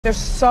There's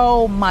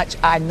so much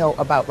I know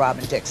about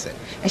Robyn Dixon,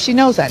 and she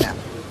knows I know,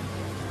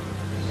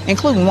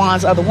 including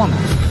Juan's other woman.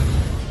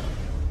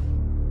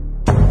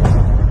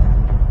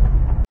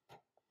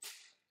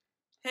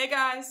 Hey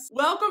guys,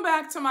 welcome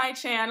back to my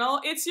channel.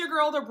 It's your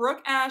girl, the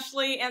Brooke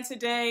Ashley, and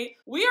today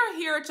we are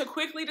here to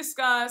quickly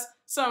discuss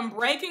some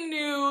breaking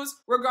news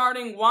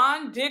regarding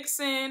Juan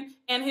Dixon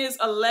and his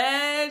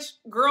alleged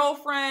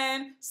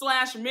girlfriend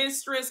slash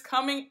mistress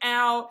coming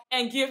out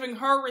and giving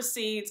her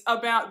receipts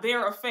about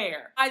their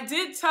affair. I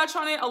did touch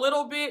on it a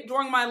little bit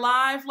during my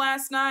live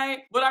last night,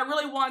 but I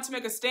really wanted to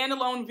make a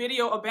standalone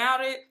video about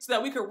it so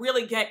that we could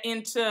really get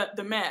into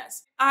the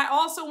mess. I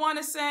also want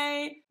to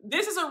say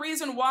this is a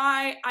reason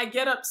why I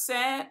get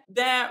upset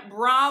that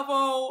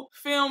Bravo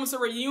films the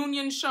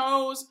reunion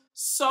shows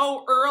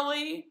so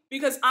early,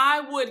 because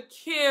I would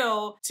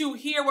kill to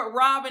hear what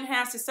Robyn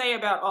has to say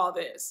about all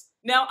this.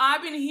 Now,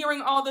 I've been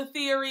hearing all the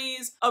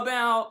theories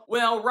about,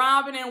 well,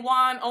 Robyn and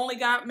Juan only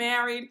got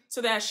married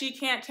so that she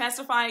can't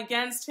testify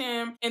against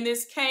him in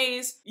this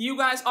case. You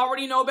guys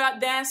already know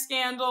about that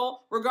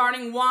scandal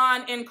regarding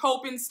Juan and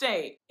Copen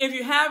State. If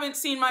you haven't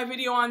seen my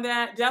video on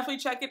that, definitely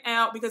check it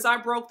out because I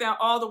broke that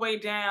all the way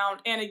down.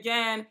 And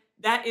again,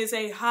 that is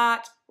a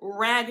hot,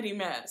 raggedy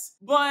mess.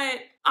 But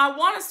I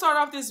want to start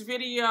off this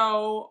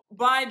video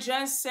by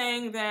just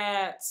saying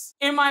that,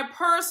 in my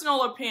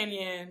personal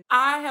opinion,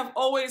 I have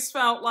always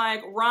felt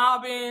like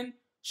Robyn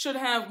should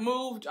have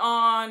moved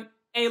on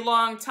a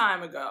long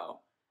time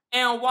ago.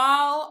 And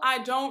while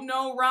I don't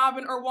know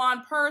Robyn or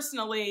Juan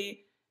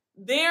personally,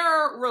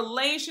 their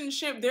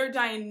relationship, their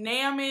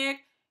dynamic,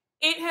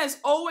 it has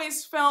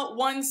always felt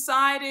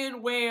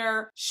one-sided,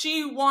 where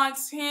she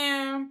wants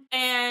him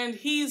and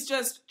he's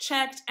just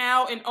checked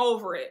out and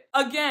over it.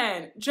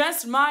 Again,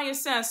 just my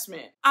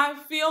assessment. I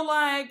feel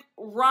like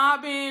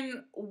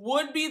Robyn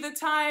would be the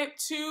type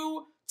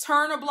to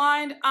turn a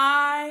blind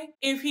eye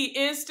if he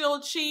is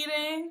still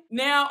cheating.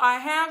 Now, I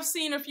have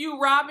seen a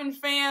few Robyn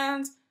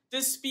fans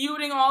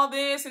disputing all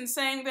this and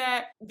saying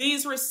that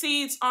these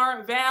receipts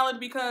aren't valid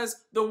because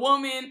the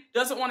woman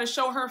doesn't want to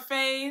show her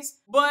face,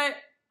 but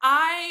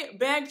I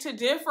beg to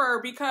differ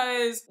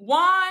because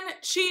Juan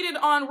cheated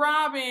on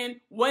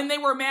Robyn when they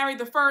were married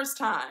the first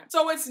time.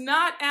 So it's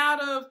not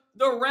out of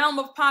the realm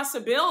of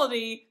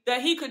possibility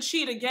that he could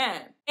cheat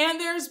again. And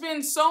there's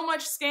been so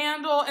much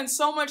scandal and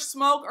so much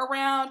smoke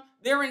around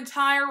their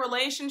entire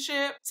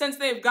relationship since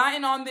they've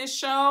gotten on this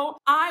show.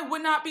 I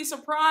would not be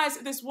surprised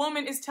if this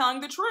woman is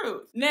telling the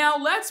truth. Now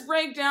let's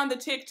break down the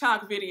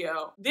TikTok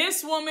video.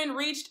 This woman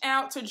reached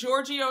out to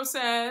Giorgio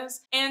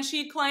Says, and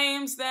she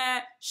claims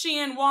that she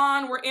and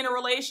Juan were in a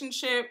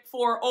relationship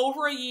for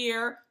over a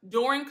year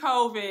during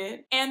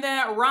COVID, and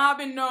that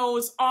Robyn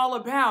knows all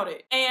about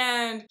it.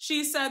 And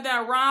she said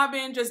that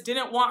Robyn just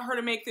didn't want her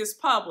to make this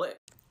public.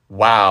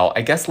 Wow,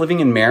 I guess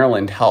living in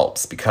Maryland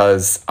helps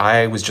because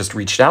I was just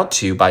reached out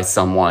to by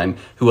someone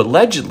who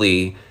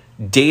allegedly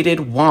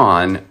dated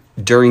Juan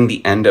during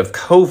the end of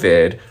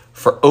COVID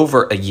for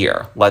over a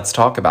year. Let's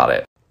talk about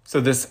it. So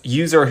this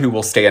user, who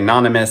will stay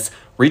anonymous,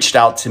 reached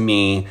out to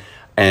me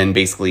and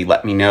basically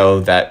let me know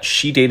that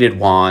she dated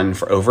Juan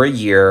for over a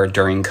year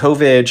during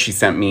COVID. She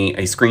sent me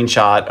a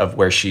screenshot of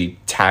where she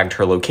tagged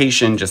her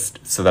location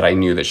just so that I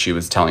knew that she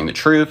was telling the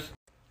truth.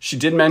 She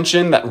did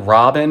mention that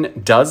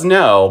Robyn does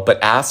know,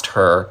 but asked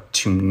her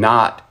to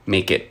not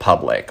make it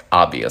public,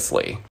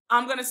 obviously.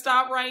 I'm gonna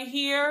stop right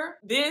here.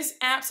 This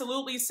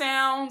absolutely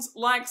sounds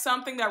like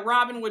something that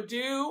Robyn would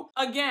do.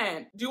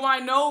 Again, do I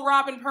know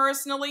Robyn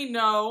personally?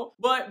 No.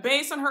 But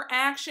based on her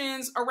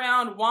actions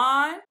around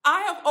Juan,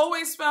 I have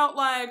always felt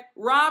like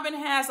Robyn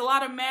has a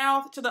lot of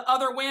mouth to the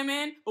other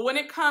women, but when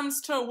it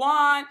comes to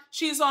Juan,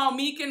 she's all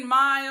meek and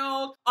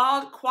mild,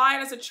 all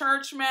quiet as a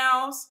church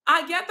mouse.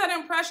 I get that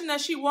impression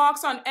that she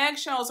walks on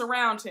eggshells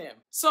around him.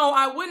 So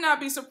I would not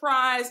be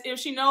surprised if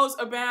she knows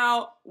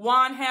about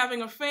Juan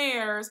having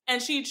affairs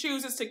and she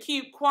chooses to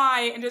keep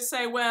quiet and just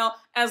say, well,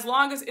 as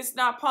long as it's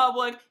not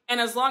public and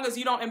as long as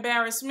you don't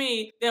embarrass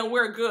me, then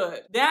we're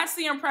good. That's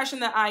the impression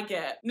that I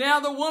get.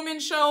 Now, the woman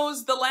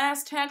shows the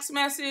last text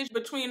message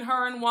between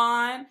her and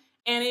Juan,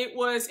 and it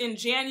was in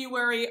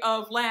January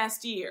of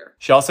last year.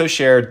 She also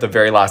shared the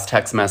very last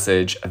text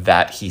message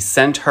that he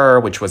sent her,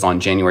 which was on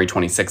January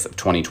 26th of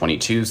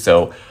 2022.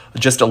 So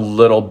just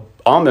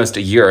almost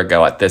a year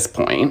ago at this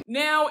point.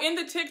 Now, in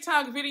the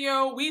TikTok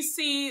video, we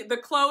see the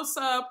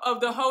close-up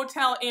of the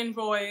hotel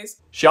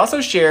invoice. She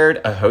also shared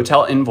a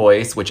hotel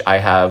invoice, which I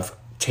have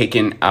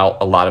taken out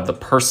a lot of the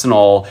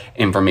personal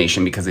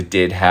information because it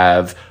did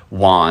have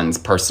Juan's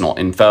personal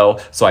info.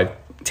 So I've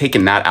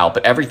taken that out,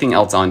 but everything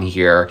else on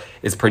here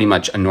is pretty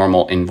much a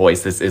normal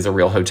invoice. This is a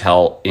real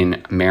hotel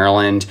in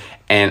Maryland,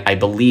 and I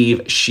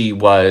believe she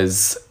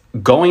was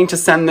going to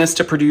send this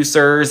to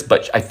producers,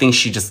 but I think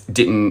she just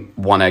didn't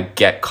want to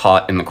get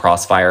caught in the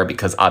crossfire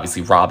because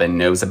obviously Robyn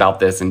knows about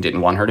this and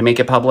didn't want her to make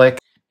it public.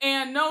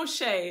 And no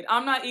shade,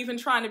 I'm not even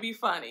trying to be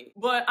funny,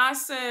 but I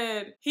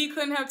said he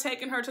couldn't have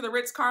taken her to the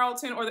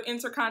Ritz-Carlton or the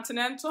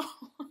Intercontinental.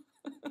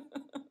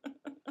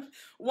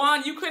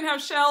 Juan, you couldn't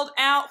have shelled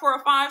out for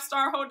a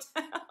 5-star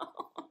hotel.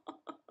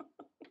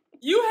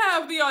 You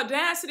have the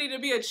audacity to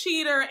be a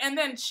cheater and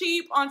then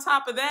cheap on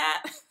top of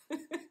that.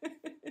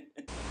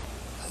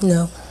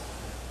 No.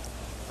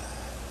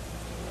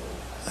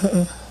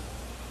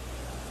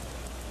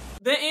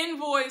 The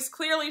invoice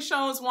clearly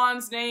shows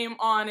Juan's name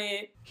on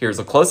it. Here's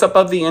a close-up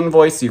of the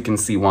invoice. You can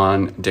see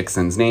Juan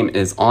Dixon's name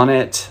is on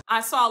it.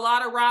 I saw a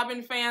lot of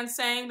Robyn fans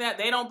saying that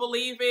they don't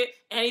believe it.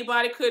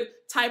 Anybody could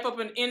type up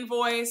an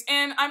invoice.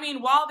 And I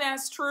mean, while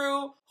that's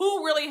true,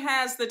 who really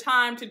has the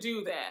time to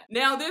do that?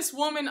 Now, this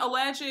woman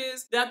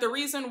alleges that the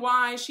reason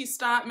why she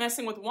stopped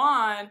messing with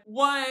Juan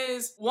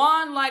was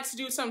Juan likes to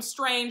do some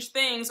strange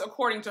things,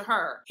 according to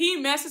her. He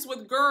messes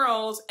with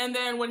girls, and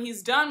then when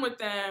he's done with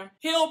them,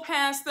 he'll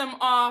pass them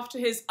off to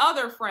his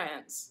other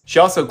friends. She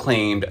also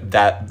claimed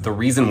that the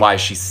reason why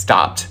she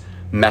stopped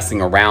messing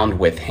around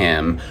with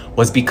him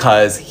was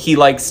because he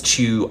likes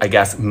to, I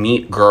guess,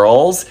 meet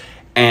girls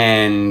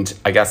and,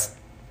 I guess,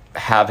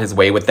 have his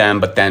way with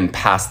them, but then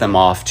pass them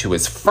off to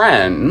his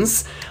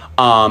friends,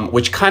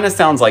 which kind of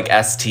sounds like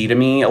ST to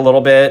me a little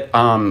bit.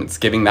 It's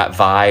giving that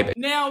vibe.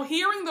 Now,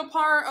 hearing the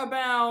part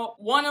about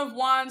one of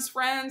Juan's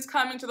friends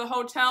coming to the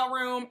hotel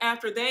room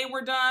after they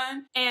were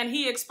done, and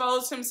he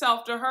exposed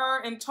himself to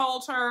her and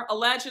told her,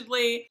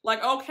 allegedly,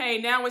 like, okay,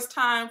 now it's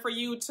time for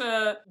you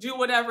to do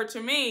whatever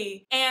to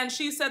me. And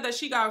she said that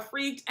she got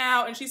freaked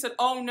out and she said,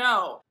 oh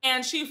no.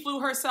 And she flew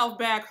herself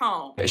back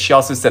home. She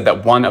also said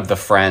that one of the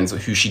friends,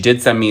 who she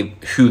did send me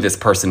who this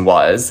person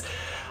was,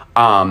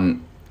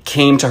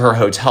 came to her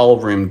hotel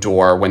room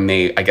door when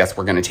they, I guess,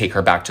 were going to take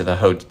her back to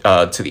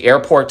the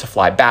airport to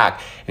fly back.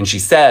 And she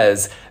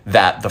says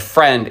that the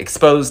friend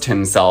exposed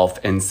himself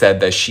and said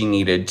that she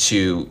needed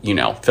to, you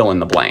know, fill in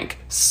the blank.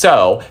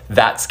 So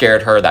that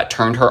scared her, that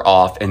turned her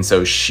off. And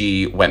so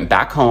she went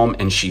back home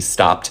and she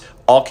stopped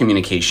all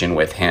communication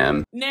with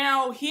him.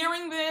 Now,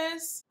 hearing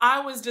this,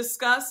 I was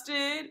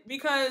disgusted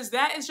because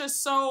that is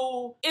just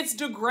so, it's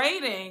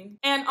degrading.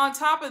 And on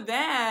top of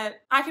that,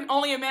 I can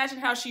only imagine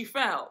how she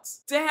felt.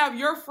 To have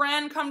your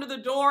friend come to the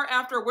door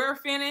after we're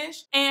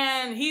finished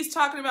and he's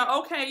talking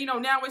about, okay, you know,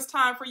 now it's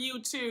time for you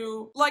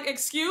to, like,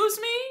 excuse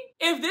me?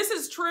 If this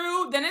is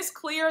true, then it's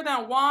clear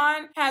that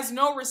Juan has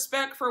no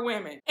respect for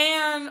women.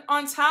 And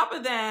on top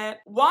of that,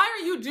 why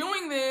are you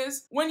doing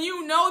this when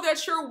you know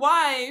that your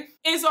wife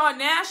is on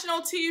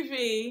national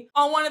TV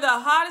on one of the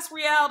hottest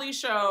reality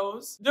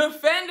shows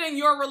defending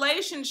your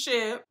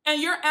relationship,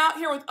 and you're out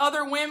here with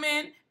other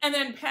women and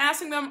then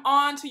passing them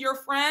on to your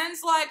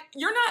friends? Like,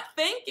 you're not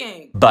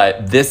thinking.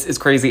 But this is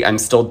crazy. I'm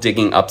still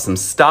digging up some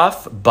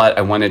stuff, but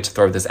I wanted to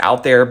throw this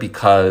out there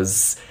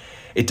because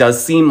it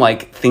does seem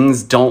like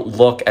things don't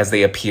look as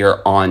they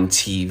appear on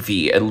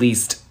TV, at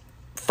least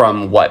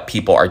from what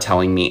people are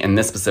telling me. And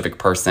this specific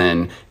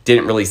person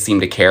didn't really seem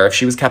to care if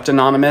she was kept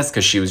anonymous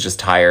because she was just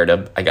tired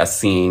of, I guess,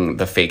 seeing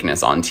the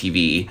fakeness on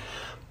TV.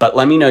 But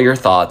let me know your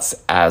thoughts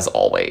as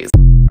always.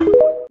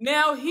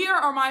 Now, here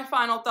are my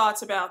final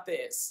thoughts about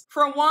this.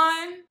 For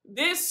one,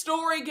 this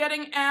story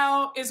getting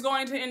out is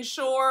going to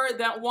ensure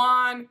that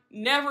Juan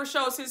never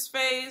shows his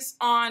face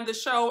on the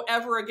show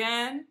ever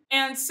again.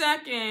 And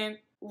second,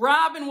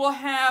 Robyn will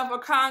have a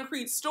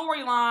concrete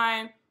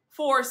storyline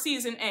for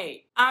season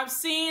 8. I've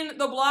seen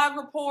the blog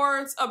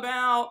reports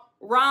about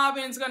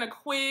Robyn's gonna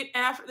quit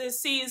after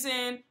this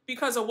season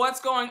because of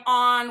what's going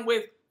on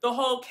with the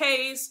whole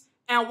case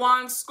and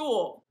Juan's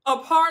school. A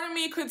part of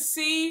me could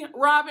see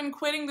Robyn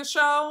quitting the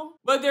show,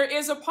 but there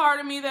is a part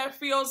of me that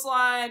feels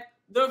like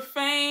the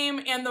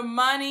fame and the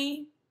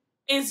money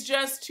is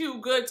just too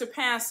good to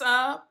pass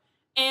up.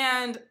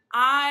 And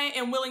I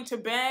am willing to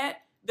bet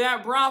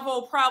that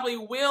Bravo probably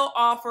will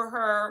offer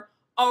her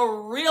a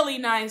really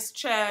nice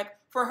check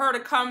for her to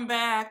come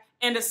back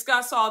and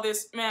discuss all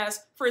this mess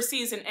for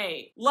season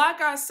 8.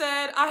 Like I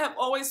said, I have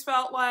always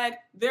felt like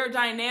their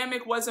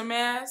dynamic was a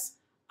mess.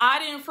 I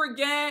didn't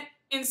forget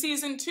in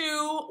season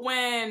 2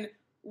 when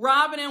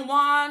Robyn and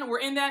Juan were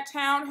in that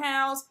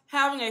townhouse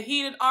having a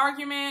heated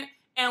argument,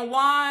 and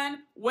Juan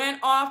went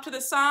off to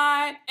the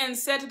side and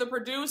said to the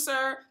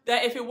producer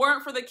that if it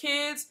weren't for the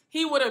kids,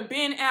 he would have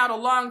been out a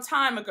long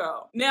time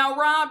ago. Now,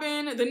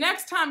 Robyn, the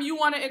next time you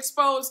want to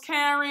expose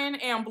Karen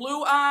and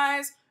Blue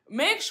Eyes,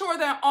 make sure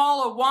that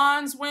all of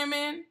Juan's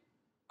women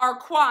are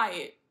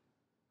quiet,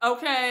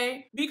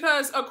 okay?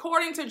 Because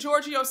according to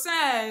Giorgio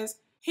Says,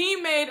 he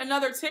made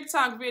another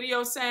TikTok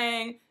video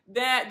saying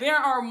that there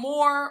are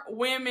more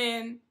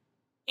women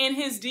in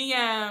his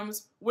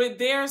DMs with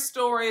their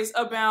stories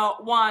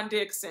about Juan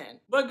Dixon.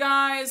 But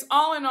guys,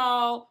 all in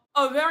all,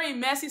 a very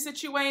messy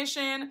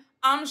situation.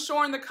 I'm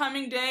sure in the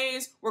coming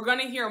days, we're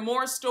gonna hear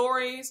more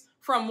stories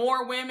from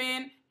more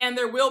women, and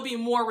there will be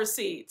more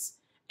receipts.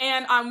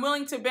 And I'm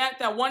willing to bet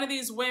that one of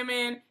these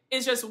women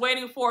is just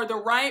waiting for the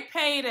right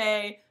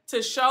payday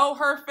to show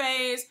her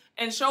face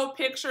and show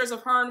pictures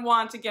of her and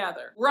Juan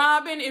together.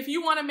 Robyn, if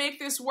you want to make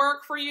this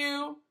work for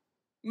you,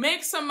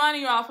 make some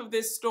money off of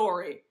this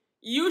story.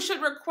 You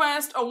should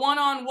request a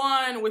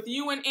one-on-one with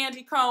you and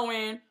Andy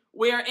Cohen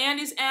where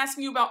Andy's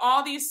asking you about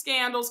all these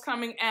scandals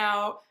coming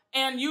out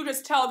and you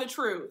just tell the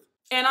truth.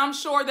 And I'm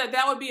sure that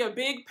that would be a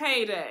big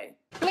payday.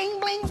 Bling,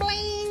 bling,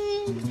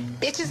 bling.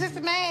 Bitches is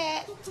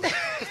mad.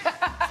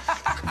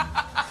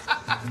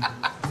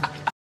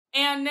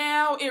 And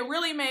now it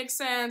really makes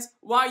sense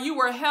why you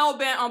were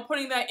hell-bent on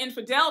putting that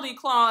infidelity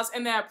clause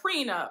in that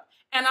prenup.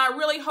 And I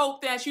really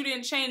hope that you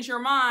didn't change your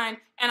mind,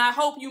 and I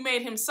hope you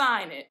made him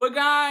sign it. But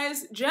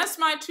guys, just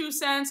my 2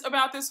 cents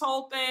about this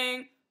whole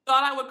thing.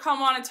 Thought I would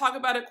come on and talk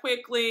about it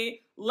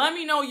quickly. Let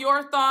me know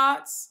your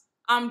thoughts.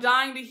 I'm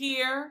dying to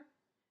hear.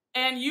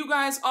 And you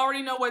guys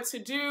already know what to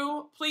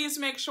do. Please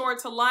make sure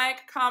to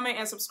like, comment,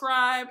 and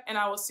subscribe, and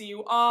I will see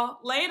you all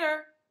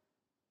later.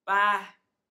 Bye.